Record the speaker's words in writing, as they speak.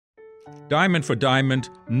Diamond for diamond,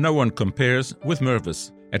 no one compares with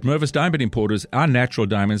Mervis. At Mervis Diamond Importers, our natural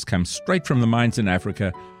diamonds come straight from the mines in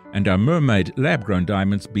Africa, and our mermaid lab-grown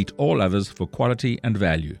diamonds beat all others for quality and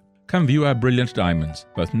value. Come view our brilliant diamonds,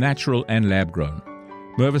 both natural and lab-grown.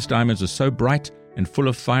 Mervis diamonds are so bright and full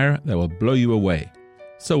of fire they will blow you away.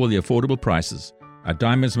 So will the affordable prices. Our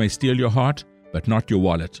diamonds may steal your heart, but not your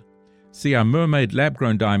wallet. See our mermaid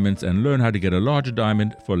lab-grown diamonds and learn how to get a larger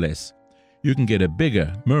diamond for less. You can get a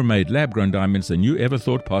bigger mermaid lab-grown diamonds than you ever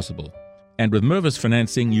thought possible. And with Mervis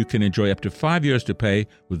financing, you can enjoy up to 5 years to pay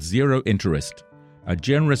with zero interest. Our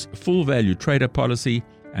generous full-value trader policy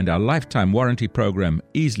and our lifetime warranty program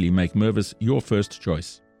easily make Mervis your first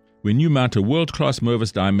choice. When you mount a world-class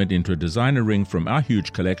Mervis diamond into a designer ring from our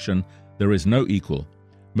huge collection, there is no equal.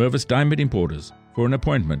 Mervis Diamond Importers. For an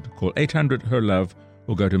appointment, call 800-HER-LOVE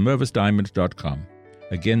or go to mervisdiamond.com.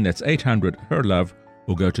 Again, that's 800-HER-LOVE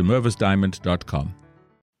or go to mervisdiamond.com.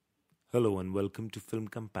 Hello and welcome to Film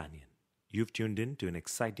Companion. You've tuned in to an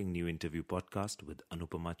exciting new interview podcast with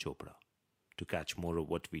Anupama Chopra. To catch more of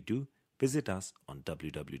what we do, visit us on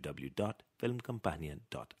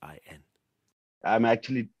www.filmcompanion.in. I'm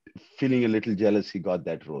actually feeling a little jealous he got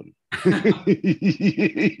that role.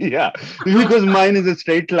 Yeah, because mine is a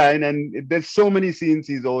straight line and there's so many scenes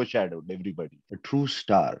he's overshadowed everybody. A true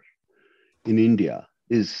star in India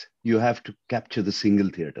is you have to capture the single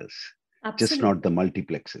theaters. Absolutely. Just not the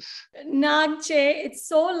multiplexes. Nagche, it's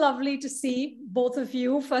so lovely to see both of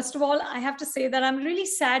you. First of all, I have to say that I'm really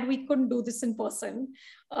sad we couldn't do this in person.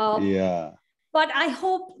 Yeah. But I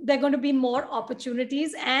hope there are going to be more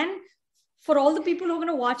opportunities. And for all the people who are going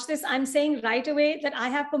to watch this, I'm saying right away that I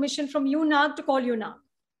have permission from you, Nag, to call you Nag.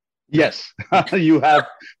 Yes, you have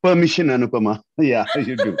permission, Anupama. Yeah,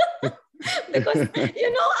 you do. Because,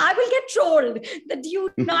 I will get trolled that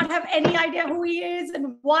you do not have any idea who he is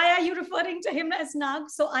and why are you referring to him as Nag?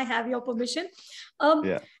 So I have your permission.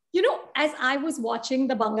 As I was watching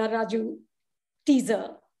the Bangarraju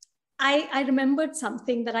teaser, I remembered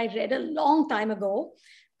something that I read a long time ago,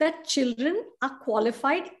 that children are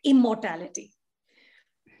qualified immortality.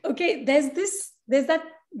 Okay, there's that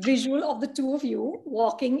visual of the two of you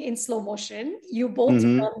walking in slow motion. You both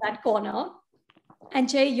turn that corner. And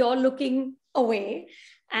Jay, you're looking away.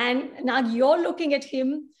 And now you're looking at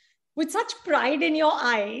him with such pride in your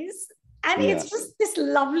eyes. And it's just this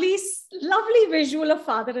lovely, lovely visual of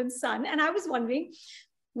father and son. And I was wondering,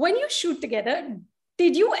 when you shoot together,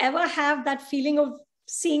 did you ever have that feeling of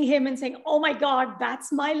seeing him and saying, oh my God,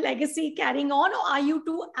 that's my legacy carrying on? Or are you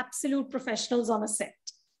two absolute professionals on a set?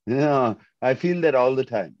 Yeah, I feel that all the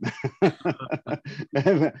time.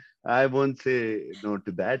 I won't say no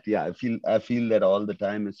to that. Yeah, I feel that all the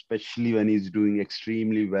time, especially when he's doing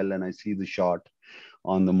extremely well and I see the shot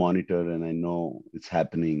on the monitor and I know it's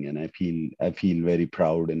happening and I feel very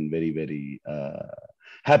proud and very, very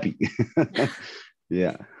happy.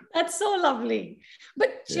 Yeah. That's so lovely.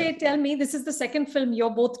 But Jay, tell me, this is the second film you're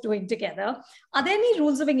both doing together. Are there any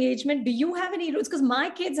rules of engagement? Do you have any rules? Because my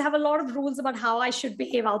kids have a lot of rules about how I should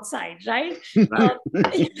behave outside, right? Do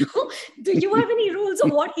you have any rules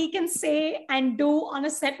of what he can say and do on a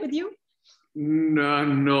set with you?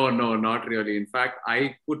 No, not really. In fact,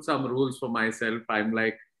 I put some rules for myself. I'm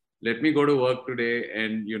like, let me go to work today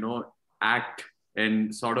and, act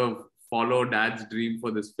and sort of follow dad's dream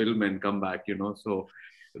for this film and come back, So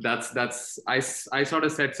I sort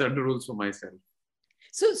of set certain rules for myself.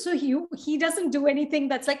 So he doesn't do anything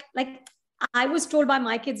that's like I was told by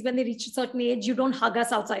my kids when they reach a certain age, you don't hug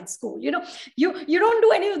us outside school. You don't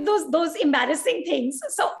do any of those embarrassing things.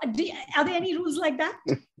 So are there any rules like that?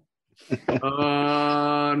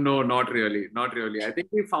 No, not really. I think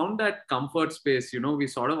we found that comfort space. We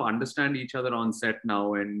sort of understand each other on set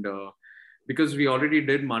now, and because we already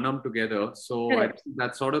did Manam together. So I think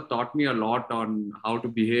that sort of taught me a lot on how to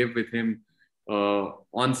behave with him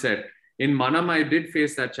on set. In Manam, I did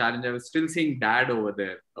face that challenge. I was still seeing dad over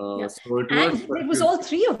there. So it was all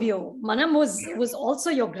three of you. Manam was also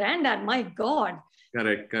your granddad. My God.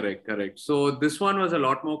 Correct. So this one was a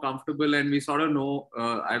lot more comfortable and we sort of know,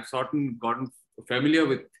 I've sort of gotten familiar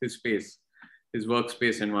with his space, his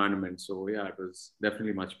workspace environment. So yeah, it was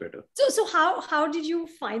definitely much better. So how did you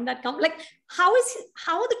find that? How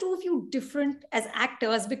are the two of you different as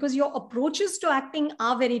actors? Because your approaches to acting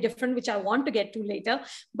are very different, which I want to get to later.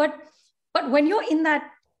 But when you're in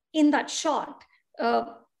that shot,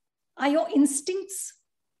 are your instincts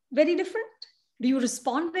very different? Do you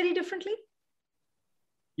respond very differently?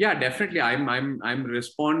 Yeah, definitely. I'm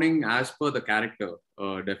responding as per the character.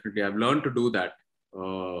 Definitely, I've learned to do that.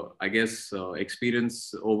 I guess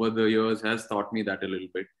experience over the years has taught me that a little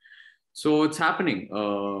bit. So it's happening.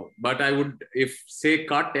 But I would, if say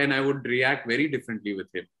cut, and I would react very differently with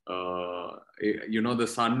him. The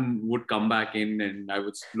son would come back in and I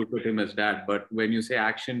would look at him as dad. But when you say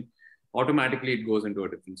action, automatically it goes into a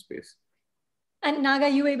different space. And Naga, are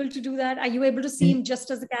you able to do that? Are you able to see him just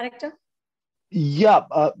as a character? Yeah,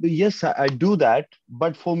 yes, I do that.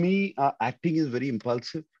 But for me, acting is very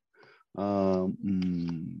impulsive.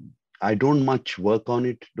 I don't much work on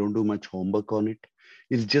it, don't do much homework on it.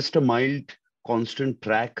 It's just a mild, constant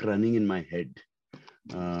track running in my head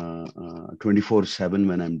 24/7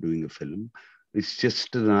 when I'm doing a film. It's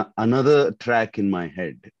just another track in my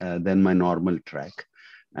head than my normal track.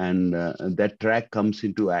 And that track comes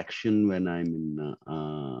into action when I'm in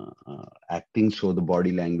acting. So the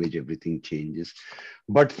body language, everything changes.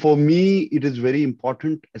 But for me, it is very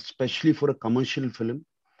important, especially for a commercial film.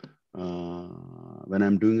 When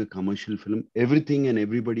I'm doing a commercial film, everything and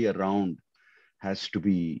everybody around has to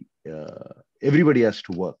be, everybody has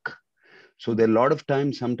to work. So there are a lot of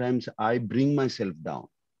times, sometimes I bring myself down.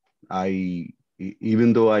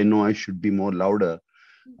 Even though I know I should be more louder,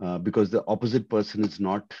 because the opposite person is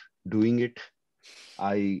not doing it,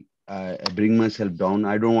 I bring myself down.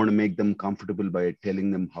 I don't want to make them comfortable by telling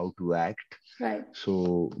them how to act. Right.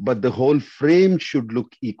 So, but the whole frame should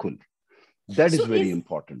look equal. That is very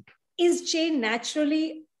important. Is Jay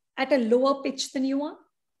naturally at a lower pitch than you are?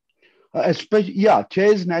 Jay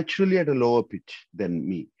is naturally at a lower pitch than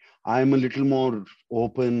me. I'm a little more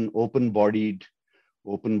open-bodied,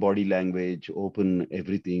 open body language, open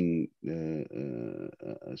everything.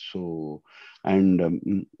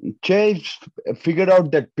 Jay figured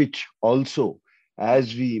out that pitch also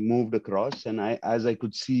as we moved across, and as I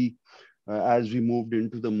could see, as we moved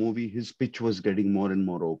into the movie, his pitch was getting more and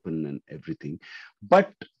more open and everything.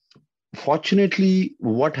 But fortunately,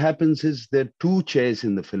 what happens is there are two Jays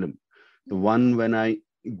in the film. The one when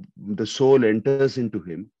the soul enters into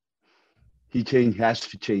him, he has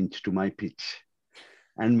to change to my pitch.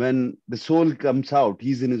 And when the soul comes out,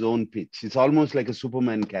 he's in his own pitch. It's almost like a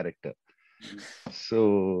Superman character.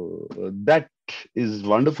 So that is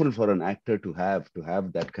wonderful for an actor to have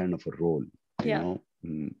that kind of a role. You know,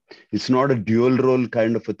 it's not a dual role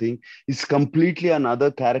kind of a thing. It's completely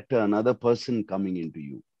another character, another person coming into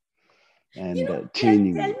you and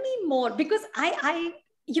changing. Tell me more, because I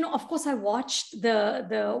of course, I watched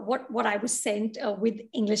what I was sent with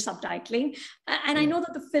English subtitling, and I know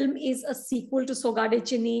that the film is a sequel to Sogade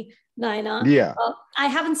Chinni Nayana. Yeah. I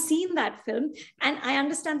haven't seen that film, and I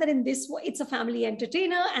understand that in this, it's a family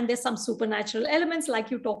entertainer, and there's some supernatural elements, like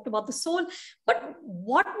you talked about the soul. But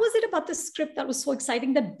what was it about the script that was so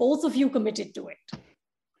exciting that both of you committed to it?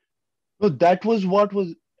 So that was what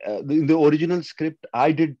was in the original script.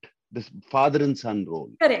 I did the father and son role.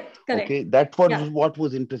 Correct. Okay, that was what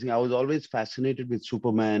was interesting. I was always fascinated with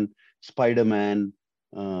Superman, Spider-Man,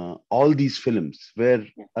 all these films where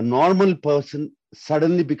a normal person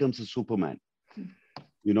suddenly becomes a Superman.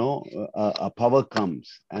 You know, a power comes,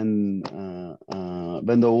 and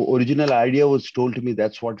when the original idea was told to me,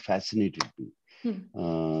 that's what fascinated me,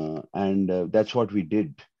 and that's what we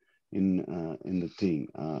did in the thing,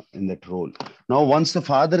 in that role. Now, once the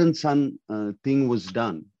father and son thing was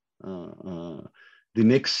done, the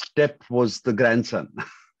next step was the grandson.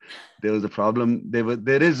 There was a problem.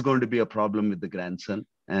 There is going to be a problem with the grandson,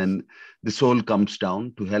 and the soul comes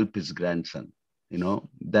down to help his grandson. You know,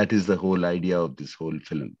 that is the whole idea of this whole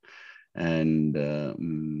film, and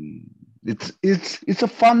it's a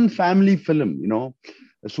fun family film. You know,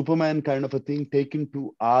 a Superman kind of a thing taken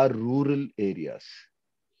to our rural areas.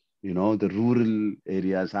 You know, the rural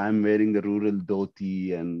areas. I'm wearing the rural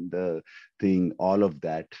dhoti and the thing, all of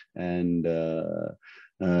that, and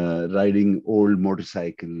riding old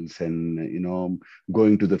motorcycles, and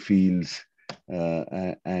going to the fields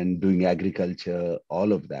and doing agriculture,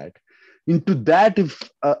 all of that. Into that, if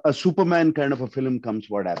a Superman kind of a film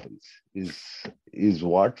comes, what happens is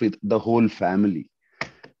what with the whole family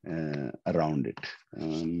around it.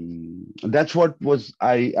 That's what was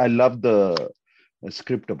I love the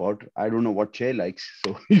script about. I don't know what Che likes,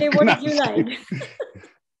 so what did you like?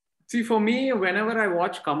 See, for me, whenever I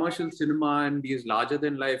watch commercial cinema and these larger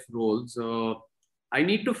than life roles, I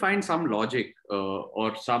need to find some logic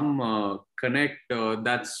or some connect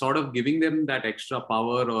that's sort of giving them that extra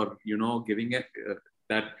power, or giving it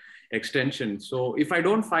that extension. So if I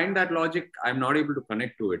don't find that logic, I'm not able to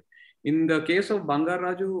connect to it. In the case of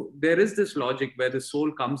Bangarraju, there is this logic where the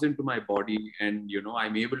soul comes into my body, and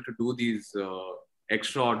I'm able to do these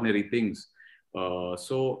extraordinary things.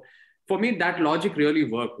 So for me, that logic really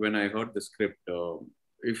worked when I heard the script.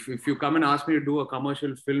 if you come and ask me to do a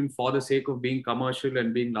commercial film for the sake of being commercial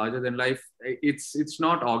and being larger than life, it's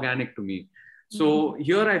not organic to me. So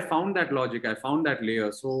here I found that logic, I found that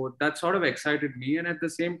layer. So that sort of excited me. And at the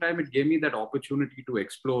same time, it gave me that opportunity to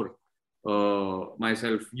explore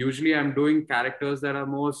myself. Usually I'm doing characters that are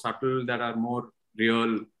more subtle, that are more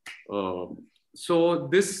real. So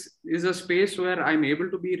this is a space where I'm able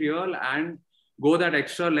to be real and go that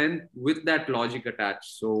extra length with that logic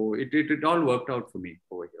attached. So it all worked out for me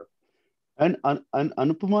over here. And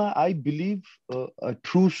Anupama, I believe a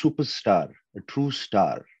true superstar, a true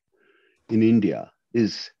star in India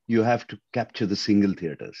is you have to capture the single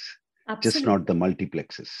theaters. Absolutely. Just not the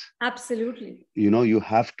multiplexes. Absolutely. You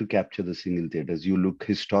have to capture the single theaters. You look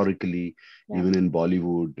historically, even in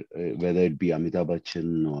Bollywood, whether it be Amitabh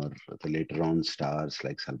Bachchan or the later on stars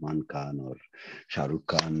like Salman Khan or Shah Rukh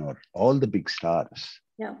Khan or all the big stars.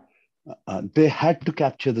 Yeah. They had to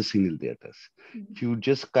capture the single theaters. If you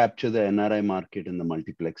just capture the NRI market in the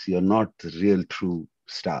multiplex, you're not the real true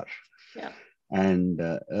star. Yeah. And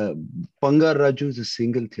Bangarraju is a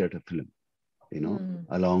single theater film,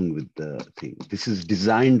 along with the thing. This is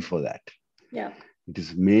designed for that. Yeah. It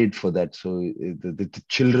is made for that. So the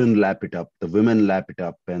children lap it up, the women lap it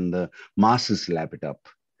up, and the masses lap it up.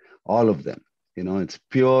 All of them. It's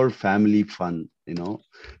pure family fun,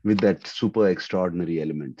 with that super extraordinary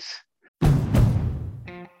elements.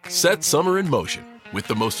 Set summer in motion with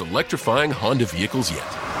the most electrifying Honda vehicles yet,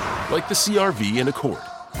 like the CR-V and Accord,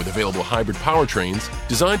 with available hybrid powertrains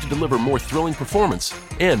designed to deliver more thrilling performance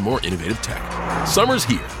and more innovative tech. Summer's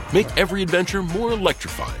here. Make every adventure more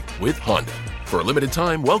electrifying with Honda. For a limited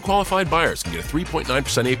time, well-qualified buyers can get a 3.9%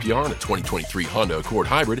 APR on a 2023 Honda Accord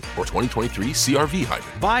Hybrid or 2023 CR-V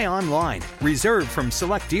Hybrid. Buy online, reserve from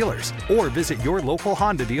select dealers, or visit your local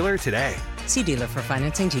Honda dealer today. See dealer for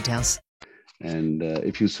financing details. And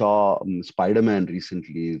if you saw Spider-Man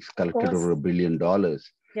recently, it's collected over $1 billion.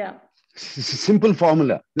 Yeah. It's a simple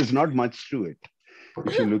formula. There's not much to it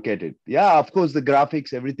if you look at it. Yeah, of course, the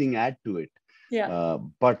graphics, everything add to it. Yeah.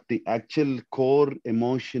 But the actual core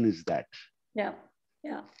emotion is that. Yeah.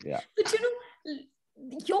 But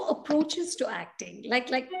your approaches to acting,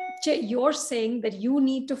 like you're saying that you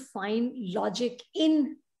need to find logic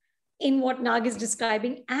in what Nag is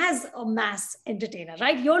describing as a mass entertainer,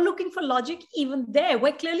 right? You're looking for logic even there,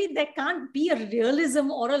 where clearly there can't be a realism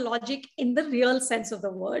or a logic in the real sense of the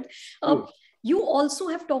word. You also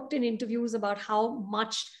have talked in interviews about how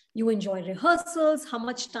much you enjoy rehearsals, how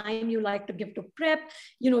much time you like to give to prep.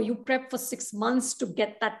 You prep for 6 months to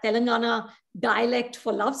get that Telangana dialect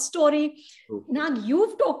for Love Story. Now,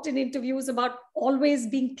 you've talked in interviews about always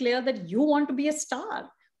being clear that you want to be a star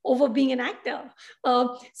over being an actor.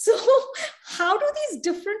 So how do these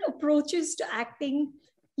different approaches to acting,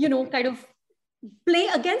 kind of play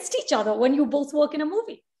against each other when you both work in a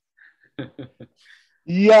movie?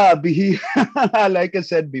 Yeah, like I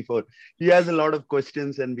said before, he has a lot of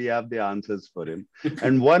questions and we have the answers for him.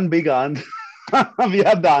 And one big answer, we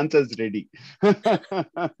have the answers ready.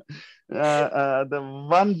 The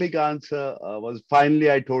one big answer was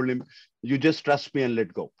finally I told him, you just trust me and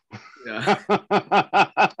let go. Yeah.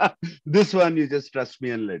 This one, you just trust me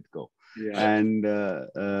and let go. Yeah. And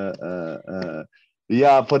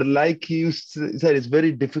for like you said, it's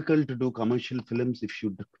very difficult to do commercial films if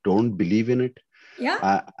you don't believe in it.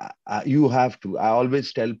 Yeah. You have to. I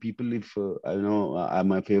always tell people if,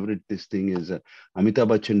 my favorite this thing is Amitabh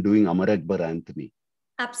Bachchan doing Amar Akbar Anthony.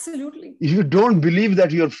 Absolutely. You don't believe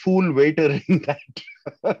that you're fool waiter in that.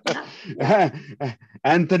 Yeah.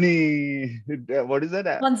 Anthony, what is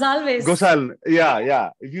that? Gonzalez. Yeah.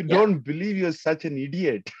 If you don't believe you're such an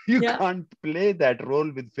idiot, you can't play that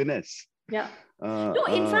role with finesse. Yeah.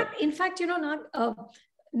 In fact, Nag,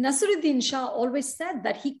 Naseeruddin Shah always said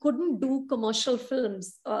that he couldn't do commercial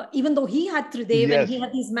films, even though he had Tridev and he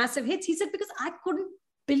had these massive hits. He said, because I couldn't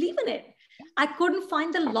believe in it. I couldn't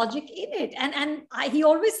find the logic in it. And he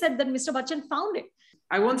always said that Mr. Bachchan found it.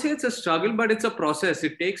 I won't say it's a struggle, but it's a process.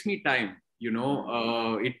 It takes me time.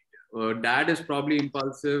 Dad is probably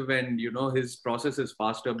impulsive and, his process is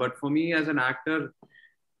faster. But for me as an actor,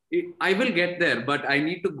 I will get there, but I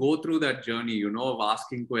need to go through that journey, of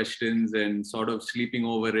asking questions and sort of sleeping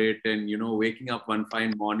over it and, waking up one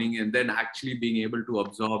fine morning and then actually being able to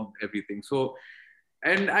absorb everything. So,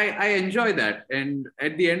 and I enjoy that. And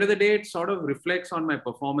at the end of the day, it sort of reflects on my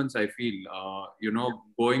performance, I feel,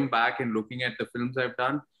 going back and looking at the films I've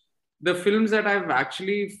done. The films that I've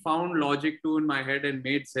actually found logic to in my head and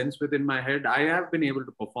made sense within my head, I have been able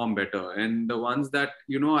to perform better. And the ones that,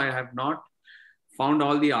 I have not found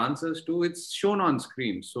all the answers to, it's shown on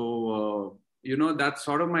screen. So, that's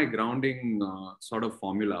sort of my grounding sort of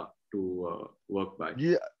formula. to work by.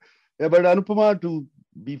 Yeah, but Anupama, to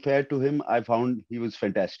be fair to him, I found he was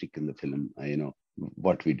fantastic in the film.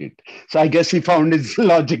 What we did. So I guess he found his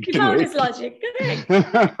logic He to found it. his logic,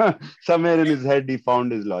 correct. Somewhere in his head, he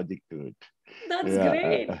found his logic to it. That's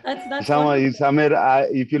great. That's Somewhere,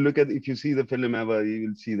 if you see the film ever, you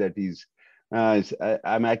will see that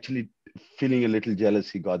I'm actually feeling a little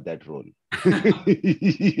jealous he got that role.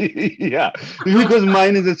 Yeah, because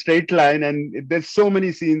mine is a straight line and there's so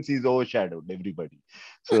many scenes he's overshadowed everybody.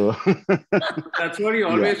 So that's what he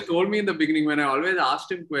always told me in the beginning when I always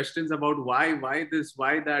asked him questions about why this,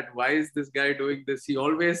 why that, why is this guy doing this. He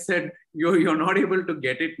always said, you're not able to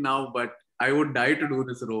get it now, but I would die to do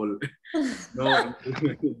this role. No,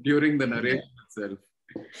 during the narration itself.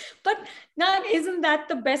 But now, isn't that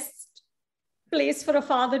the best place for a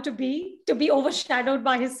father to be overshadowed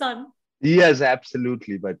by his son? Yes,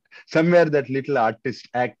 absolutely. But somewhere that little artist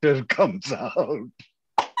actor comes out.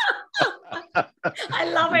 I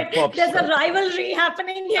love it. There's a rivalry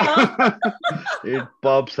happening here. It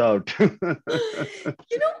pops out.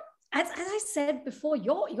 As I said before,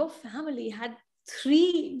 your family had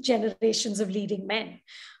 3 generations of leading men.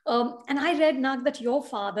 And I read, Nag, that your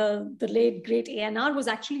father, the late great ANR, was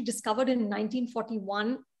actually discovered in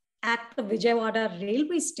 1941 at the Vijayawada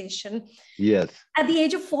railway station. Yes. At the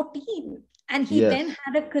age of 14. And he then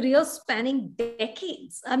had a career spanning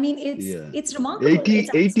decades. I mean, it's remarkable.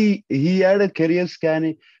 He had a career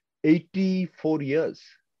spanning 84 years.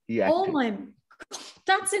 He acted. Oh my,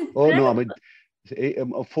 that's incredible. Oh no, I mean,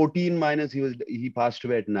 14 minus, he passed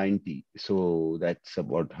away at 90. So that's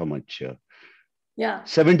about how much?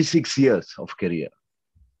 76 years of career.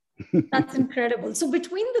 That's incredible. So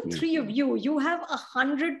between the 3 of you, you have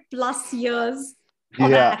 100+ years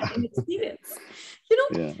of acting experience.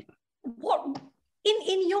 What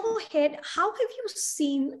in your head, how have you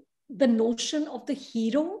seen the notion of the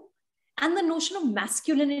hero and the notion of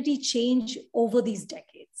masculinity change over these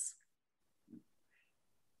decades?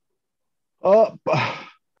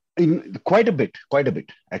 Quite a bit,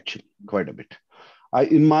 actually, quite a bit.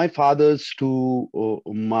 In my father's to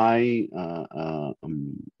my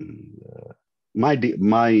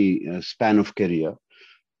span of career,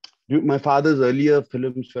 my father's earlier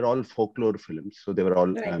films were all folklore films, so they were all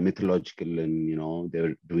mythological, and they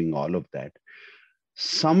were doing all of that.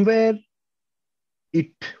 Somewhere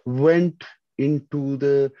it went into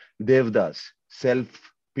the Devdas,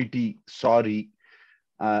 self-pity, sorry,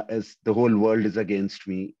 as the whole world is against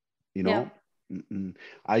me,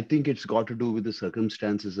 I think it's got to do with the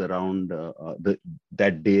circumstances around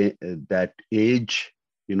that day, that age.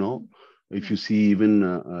 If you see even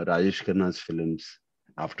Rajesh Khanna's films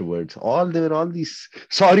afterwards, there were all these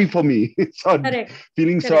sorry for me,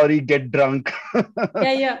 sorry, get drunk,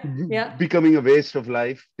 becoming a waste of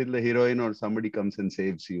life till the heroine or somebody comes and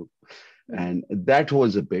saves you, and that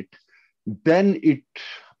was a bit. Then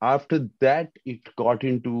after that, it got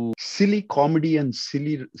into silly comedy and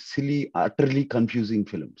silly, utterly confusing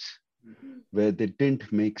films where they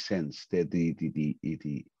didn't make sense. They're the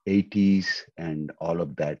 80s and all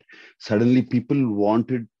of that. Suddenly, people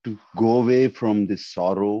wanted to go away from this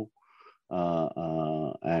sorrow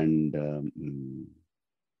and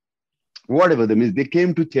whatever they mean. They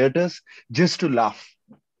came to theaters just to laugh.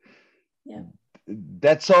 Yeah.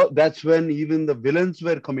 That's all. That's when even the villains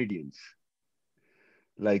were comedians.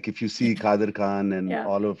 Like if you see Kadir Khan and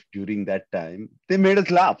all of during that time, they made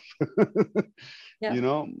us laugh,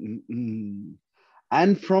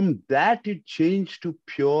 And from that, it changed to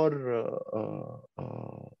pure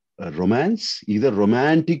romance, either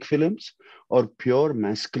romantic films or pure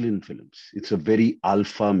masculine films. It's a very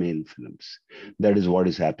alpha male films. That is what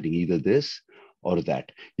is happening, either this or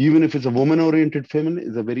that. Even if it's a woman-oriented film,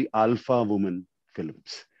 it's a very alpha woman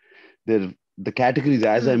films. The categories,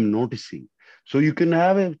 as I'm noticing. So you can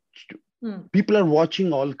have people are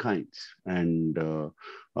watching all kinds. And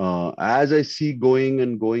as I see going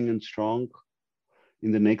and strong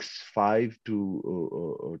in the next 5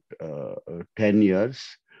 to 10 years,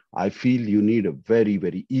 I feel you need a very,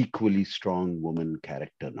 very equally strong woman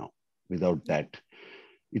character now. Without that,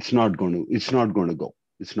 it's not going to go.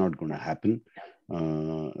 It's not going to happen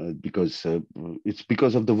because it's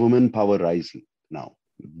because of the woman power rising now.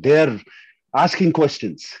 They're asking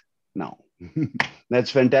questions now. That's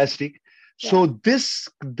fantastic. So this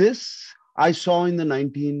I saw in the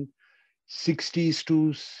 1960s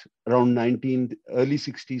to around early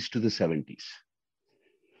 60s to the 70s.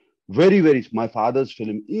 Very, very, my father's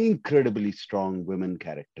film, incredibly strong women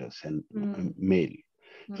characters and male.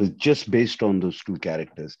 So just based on those 2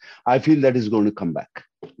 characters, I feel that is going to come back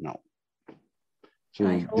now. So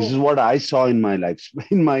this is what I saw in my life,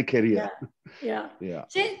 in my career. Yeah. Yeah.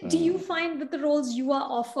 Do you find that the roles you are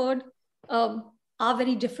offered are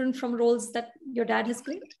very different from roles that your dad has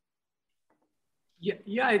played?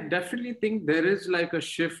 Yeah, I definitely think there is like a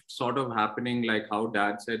shift sort of happening, like how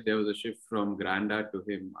dad said there was a shift from granddad to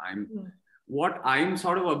him. What I'm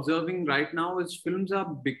sort of observing right now is films are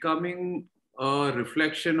becoming a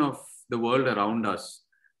reflection of the world around us.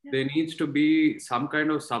 Yeah. There needs to be some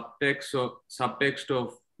kind of subtext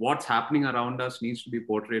of what's happening around us needs to be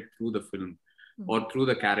portrayed through the film or through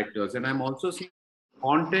the characters. And I'm also seeing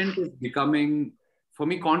content is becoming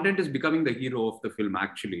the hero of the film,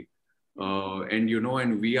 actually.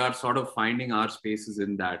 And we are sort of finding our spaces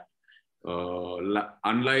in that.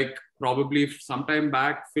 Unlike probably sometime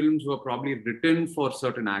back, films were probably written for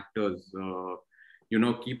certain actors,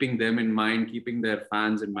 keeping them in mind, keeping their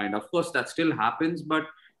fans in mind. Of course, that still happens, but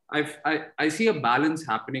I see a balance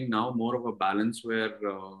happening now, more of a balance where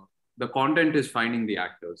the content is finding the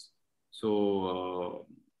actors. So,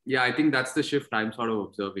 I think that's the shift I'm sort of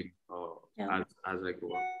observing as I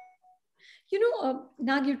grow up.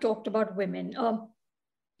 Nag, you talked about women.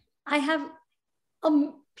 I have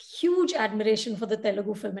a huge admiration for the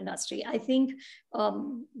Telugu film industry. I think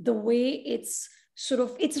the way it's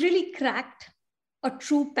really cracked a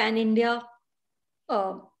true pan-India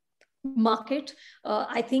market.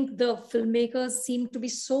 I think the filmmakers seem to be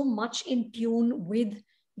so much in tune with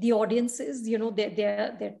the audiences.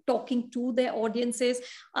 They're talking to their audiences.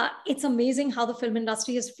 It's amazing how the film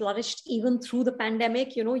industry has flourished even through the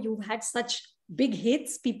pandemic. You've had such big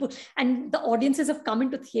hits, and the audiences have come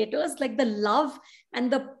into theaters. Like, the love and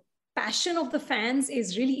the passion of the fans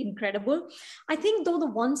is really incredible. I think, though, the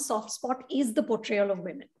one soft spot is the portrayal of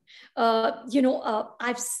women.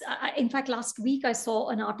 In fact, last week I saw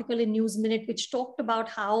an article in News Minute which talked about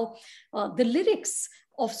how the lyrics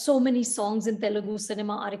of so many songs in Telugu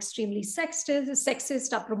cinema are extremely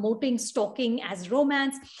sexist, are promoting stalking as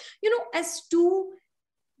romance. As two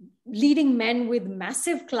leading men with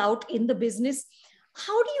massive clout in the business,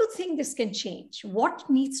 how do you think this can change? What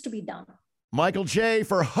needs to be done? Michael J.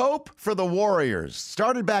 for Hope for the Warriors.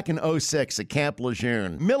 Started back in 2006 at Camp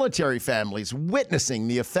Lejeune. Military families witnessing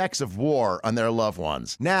the effects of war on their loved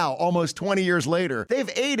ones. Now, almost 20 years later,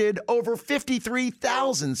 they've aided over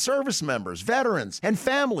 53,000 service members, veterans, and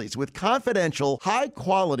families with confidential,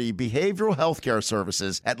 high-quality behavioral health care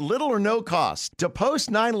services at little or no cost to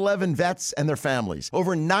post-9/11 vets and their families.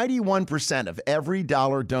 Over 91% of every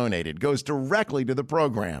dollar donated goes directly to the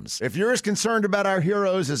programs. If you're as concerned about our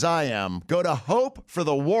heroes as I am, go to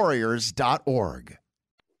hopeforthewarriors.org.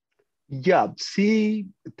 Yeah, see,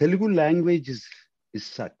 Telugu language is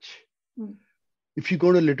such. If you're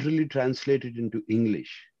going to literally translate it into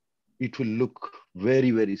English, it will look very,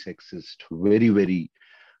 very sexist, very, very...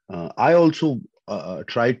 I also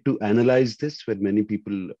tried to analyze this when many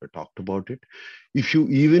people talked about it. If you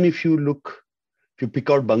pick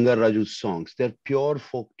out Bangarraju's songs, they're pure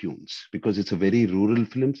folk tunes because it's a very rural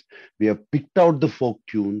films. We have picked out the folk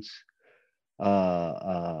tunes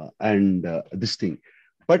and this thing.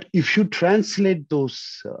 But if you translate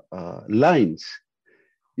those lines,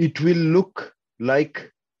 it will look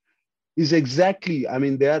like is exactly,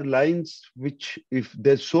 they are lines which, if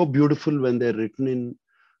they're so beautiful when they're written in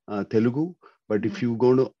Telugu, but if you're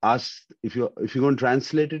going to if you're going to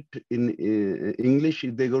translate it in English,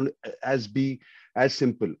 they're going to be as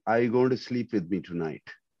simple. Are you going to sleep with me tonight?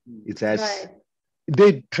 It's as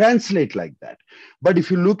they translate like that. But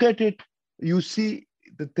if you look at it, you see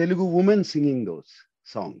the Telugu woman singing those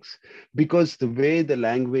songs because the way the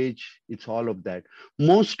language, it's all of that. In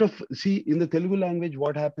the Telugu language,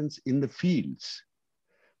 what happens in the fields,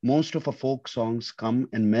 most of our folk songs come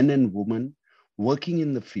and men and women working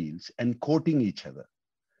in the fields and courting each other.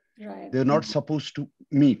 Right. They're not supposed to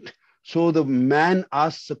meet. So the man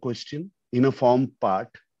asks a question in a form part.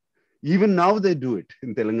 Even now they do it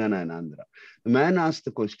in Telangana and Andhra. The man asks the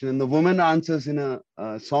question and the woman answers in a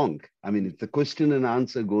song. The question and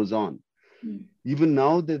answer goes on. Even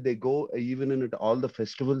now that they go, even in all the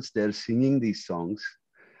festivals, they're singing these songs.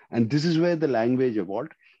 And this is where the language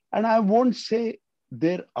evolved. And I won't say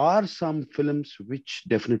there are some films which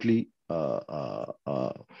definitely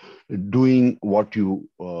doing what you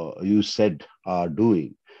said are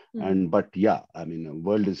doing. But the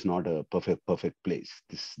world is not a perfect place.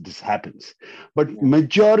 This happens, but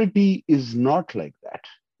majority is not like that.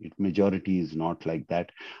 Majority is not like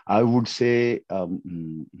that. I would say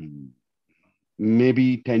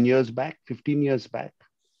maybe 10 years back, 15 years back,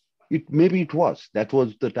 that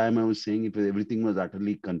was the time I was saying everything was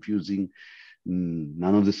utterly confusing.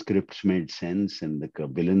 None of the scripts made sense, and the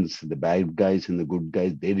villains, the bad guys and the good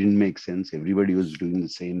guys, they didn't make sense. Everybody was doing the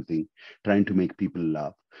same thing, trying to make people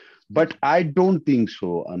laugh. But I don't think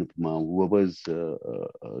so, Anupama. Whoever's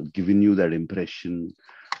given you that impression,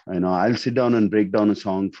 I'll sit down and break down a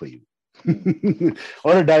song for you.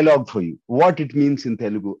 Or a dialogue for you, what it means in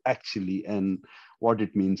Telugu actually and what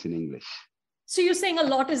it means in English. So you're saying a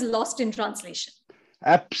lot is lost in translation?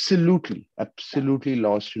 Absolutely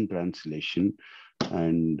lost in translation.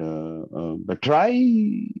 And but try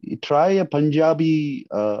a Punjabi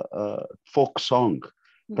folk song,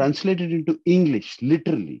 translate it into English,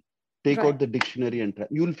 literally. Take out the dictionary and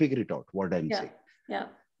you'll figure it out what I'm saying.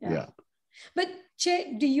 Yeah. But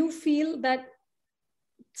Che, do you feel that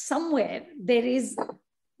somewhere there is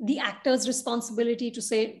the actor's responsibility to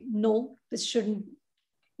say, no, this shouldn't,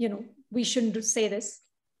 we shouldn't say this?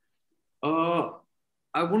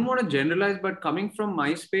 I wouldn't want to generalize, but coming from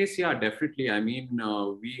my space, yeah, definitely. I mean,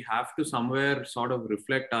 we have to somewhere sort of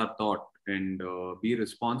reflect our thought and be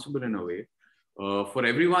responsible in a way. For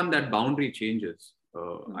everyone, that boundary changes.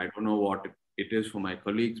 I don't know what it is for my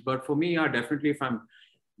colleagues, but for me, yeah, definitely, if I'm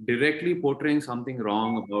directly portraying something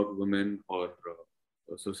wrong about women or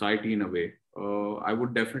society in a way, I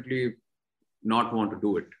would definitely not want to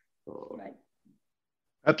do it. Right.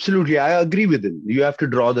 Absolutely. I agree with him. You have to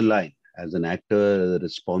draw the line. As an actor,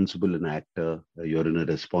 an actor, you're in a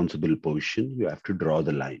responsible position. You have to draw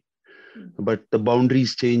the line. But the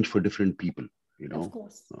boundaries change for different people, Of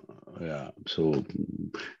course. So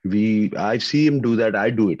I see him do that. I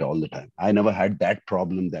do it all the time. I never had that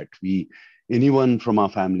problem that anyone from our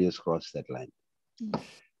family has crossed that line.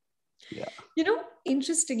 Yeah.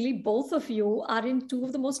 Interestingly, both of you are in two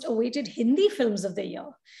of the most awaited Hindi films of the year.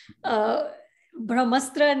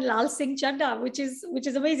 Brahmastra and Lal Singh Chadda, which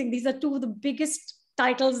is amazing. These are two of the biggest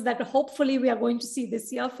titles that hopefully we are going to see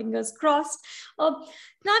this year, fingers crossed.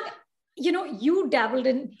 Nag, you dabbled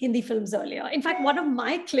in Hindi films earlier. In fact, one of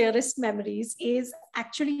my clearest memories is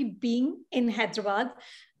actually being in Hyderabad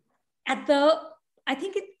at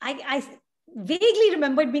I vaguely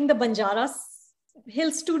remember it being the Banjarra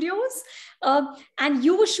Hill Studios, and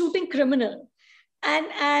you were shooting Criminal.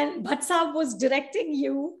 And Bhatt Saab was directing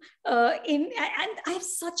you and I have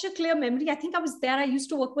such a clear memory. I think I was there. I used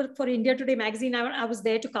to work for India Today magazine. I was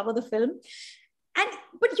there to cover the film.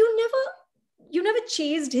 But you never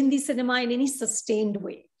chased Hindi cinema in any sustained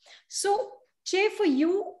way. So, Che, for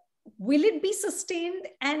you, will it be sustained?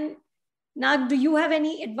 And Nag, do you have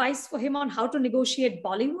any advice for him on how to negotiate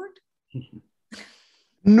Bollywood?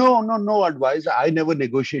 No advice. I never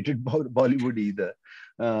negotiated Bollywood either.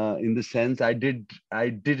 In the sense, I did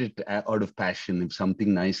it out of passion. If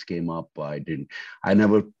something nice came up, I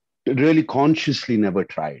never really consciously never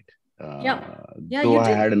tried. Though I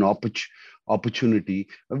had an opportunity,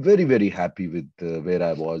 I'm very, very happy with where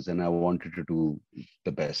I was, and I wanted to do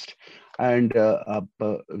the best. And I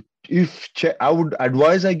would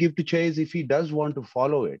advise I give to Che is if he does want to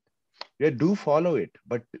follow it, do follow it,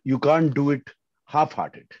 but you can't do it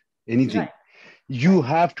half-hearted. Anything. Right. You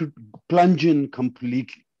have to plunge in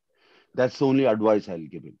completely. That's the only advice I'll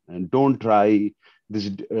give him. And don't try this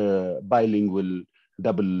bilingual,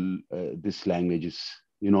 double this languages.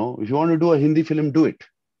 If you want to do a Hindi film, do it.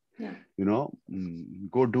 Yeah.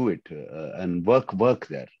 Go do it and work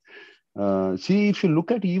there. See, if you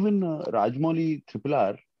look at even Rajamouli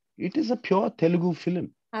RRR, it is a pure Telugu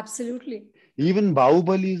film. Absolutely. Even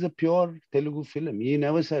Bahubali is a pure Telugu film. He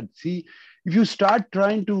never said, see, if you start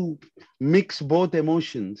trying to mix both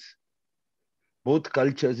emotions, both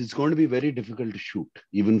cultures, it's going to be very difficult to shoot,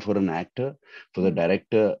 even for an actor, for the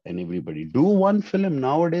director and everybody. Do one film.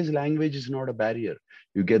 Nowadays, language is not a barrier.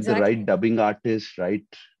 You get the right dubbing artist, right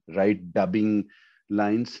dubbing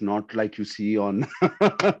lines, not like you see on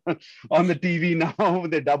on the TV now.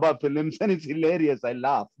 They dub up films and it's hilarious. I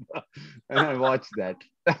laugh and I watch that.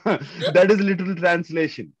 That is literal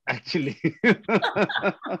translation, actually. But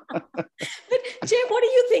Jay, what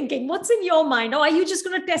are you thinking? What's in your mind? Or are you just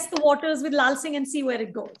going to test the waters with Lal Singh and see where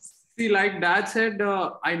it goes? See, like Dad said,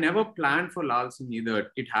 I never planned for Lal Singh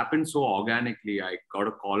either. It happened so organically. I got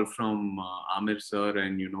a call from Amir sir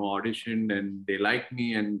and, auditioned, and they liked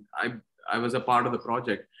me, and I was a part of the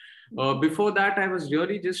project. Before that, I was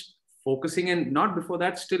really just focusing, and not before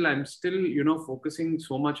that, I'm still, focusing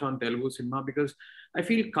so much on Telugu cinema because I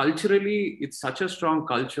feel culturally it's such a strong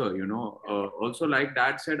culture, Also, like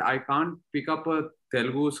Dad said, I can't pick up a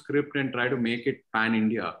Telugu script and try to make it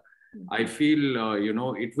pan-India. I feel,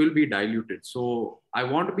 it will be diluted. So I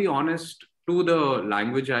want to be honest to the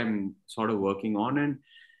language I'm sort of working on, and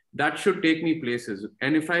that should take me places.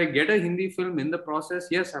 And if I get a Hindi film in the process,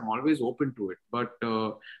 yes, I'm always open to it. But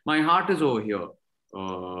my heart is over here.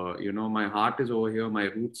 My heart is over here. My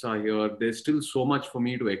roots are here. There's still so much for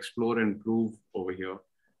me to explore and prove over here.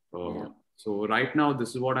 So right now, this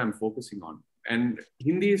is what I'm focusing on. And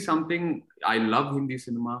Hindi is something, I love Hindi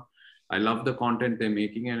cinema. I love the content they're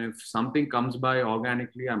making. And if something comes by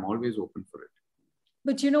organically, I'm always open for it.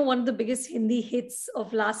 But you know, one of the biggest Hindi hits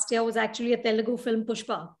of last year was actually a Telugu film,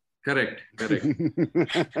 Pushpa. Correct.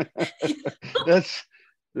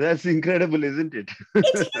 That's incredible, isn't it?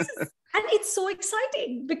 It is. And it's so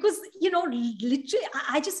exciting because, you know, literally,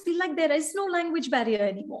 I just feel like there is no language barrier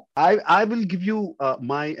anymore. I will give you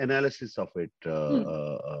my analysis of it,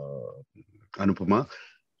 Anupama.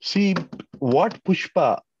 See, what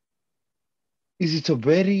Pushpa is, it's a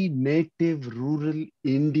very native, rural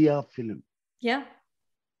India film. Yeah.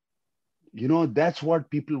 You know, that's what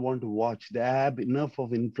people want to watch. They have enough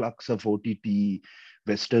of influx of OTT,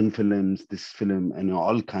 Western films, this film, and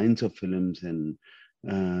all kinds of films. And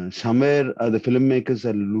somewhere the filmmakers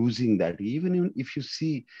are losing that. Even if you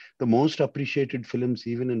see the most appreciated films,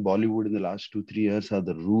 even in Bollywood in the last 2-3 years, are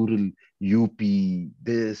the rural UP,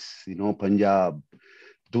 Punjab,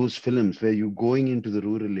 those films where you're going into the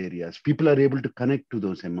rural areas. People are able to connect to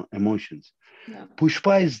those emotions. Yeah.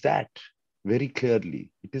 Pushpa is that. Very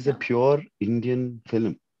clearly, it is a pure Indian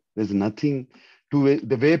film. There's nothing to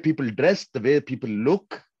the way people dress, the way people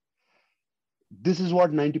look. This is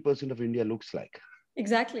what 90% of India looks like.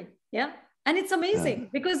 Exactly. Yeah. And it's amazing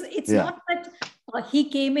because it's not that he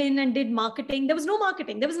came in and did marketing. There was no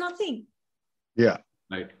marketing. There was nothing. Yeah.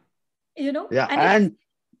 Right. You know? Yeah. And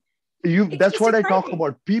that's what I talk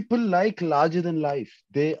about. People like larger than life.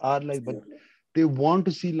 They are like, but they want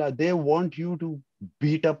to see, they want you to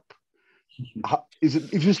beat up.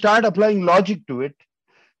 If you start applying logic to it,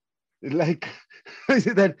 like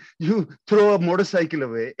that you throw a motorcycle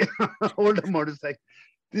away, hold a motorcycle.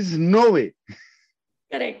 This is no way.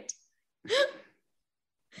 Correct.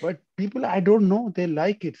 But people, I don't know, they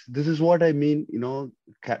like it. This is what I mean,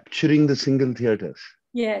 capturing the single theaters.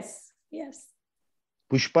 Yes.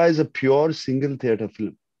 Pushpa is a pure single theater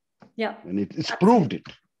film. Yeah. And it's proved it.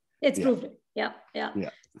 It's proved it. Yeah.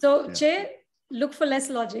 So, Che, look for less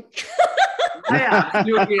logic. Yeah,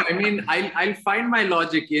 absolutely. I mean, I'll find my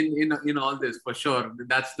logic in all this for sure.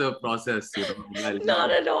 That's the process.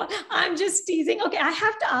 Not at all. I'm just teasing. Okay, I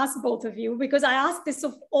have to ask both of you because I ask this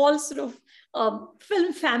of all sort of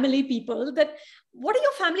film family people that what are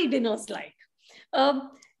your family dinners like?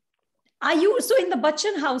 Are you so in the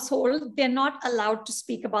Bachchan household? They're not allowed to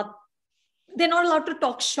speak about. They're not allowed to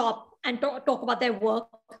talk shop and talk about their work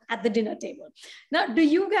at the dinner table. Now, do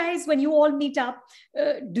you guys, when you all meet up,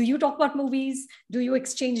 do you talk about movies? Do you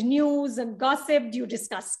exchange news and gossip? Do you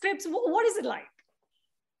discuss scripts? What is it like?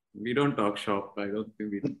 We don't talk shop. I don't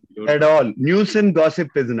think we don't. At all. News and gossip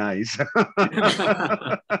is nice. You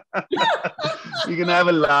can have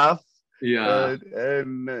a laugh. Yeah.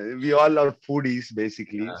 And we all are foodies,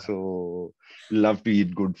 basically. Yeah. So love to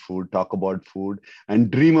eat good food, talk about food,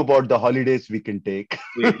 and dream about the holidays we can take,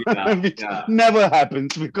 which never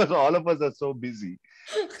happens because all of us are so busy.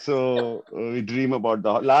 So we dream about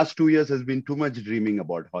the last 2 years has been too much dreaming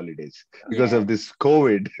about holidays because of this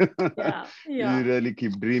COVID. You really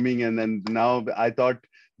keep dreaming. And then now I thought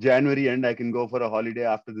January end, I can go for a holiday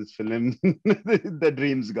after this film. The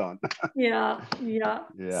dream's gone. Yeah.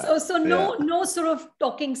 So no sort of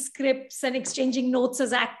talking scripts and exchanging notes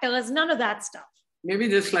as actors, none of that stuff. Maybe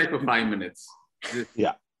just like for 5 minutes.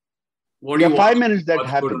 What do you 5 minutes that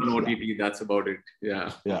happens. On OTT, that's about it.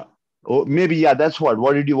 Yeah. Oh, maybe, that's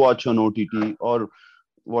what did you watch on OTT or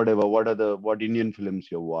whatever? What Indian films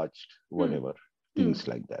you watched? Whatever. Things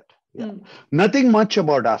like that. Yeah. Nothing much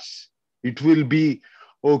about us. It will be,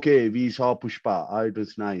 okay, we saw Pushpa. It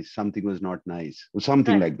was nice. Something was not nice. Or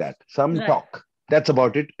something like that. Some talk. That's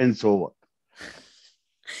about it. And so on.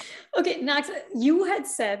 Okay, Nax, you had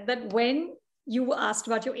said that when you were asked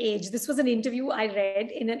about your age, this was an interview I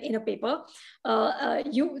read in a paper.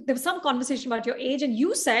 There was some conversation about your age, and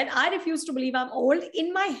you said, I refuse to believe I'm old.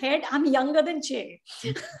 In my head, I'm younger than Che,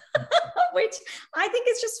 which I think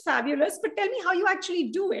is just fabulous. But tell me how you actually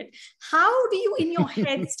do it. How do you, in your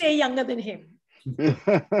head, stay younger than him?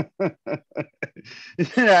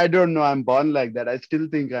 I don't know. I'm born like that. I still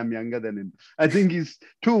think I'm younger than him. I think he's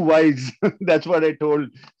too wise. That's what I told.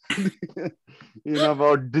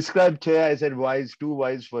 About describe Che, I said wise, too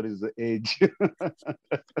wise for his age.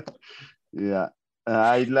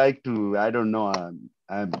 I like to. I don't know.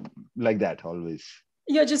 I'm like that always.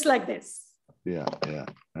 You're just like this. Yeah.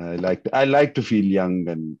 I like to feel young,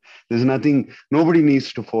 and there's nothing. Nobody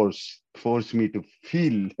needs to force me to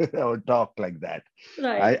feel or talk like that.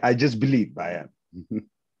 Right. I just believe I am.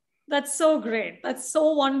 That's so great. That's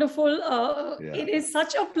so wonderful. It is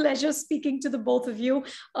such a pleasure speaking to the both of you.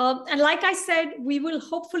 And like I said, we will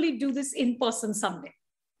hopefully do this in person someday.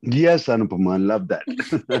 Yes, Anupama, I love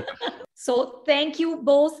that. So thank you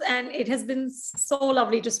both. And it has been so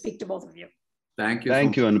lovely to speak to both of you. Thank you.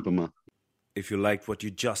 Thank you, Anupama. If you liked what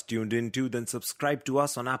you just tuned into, then subscribe to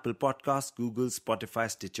us on Apple Podcasts, Google, Spotify,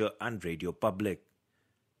 Stitcher, and Radio Public.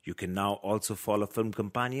 You can now also follow Film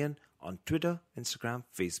Companion on Twitter, Instagram,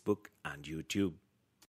 Facebook, and YouTube.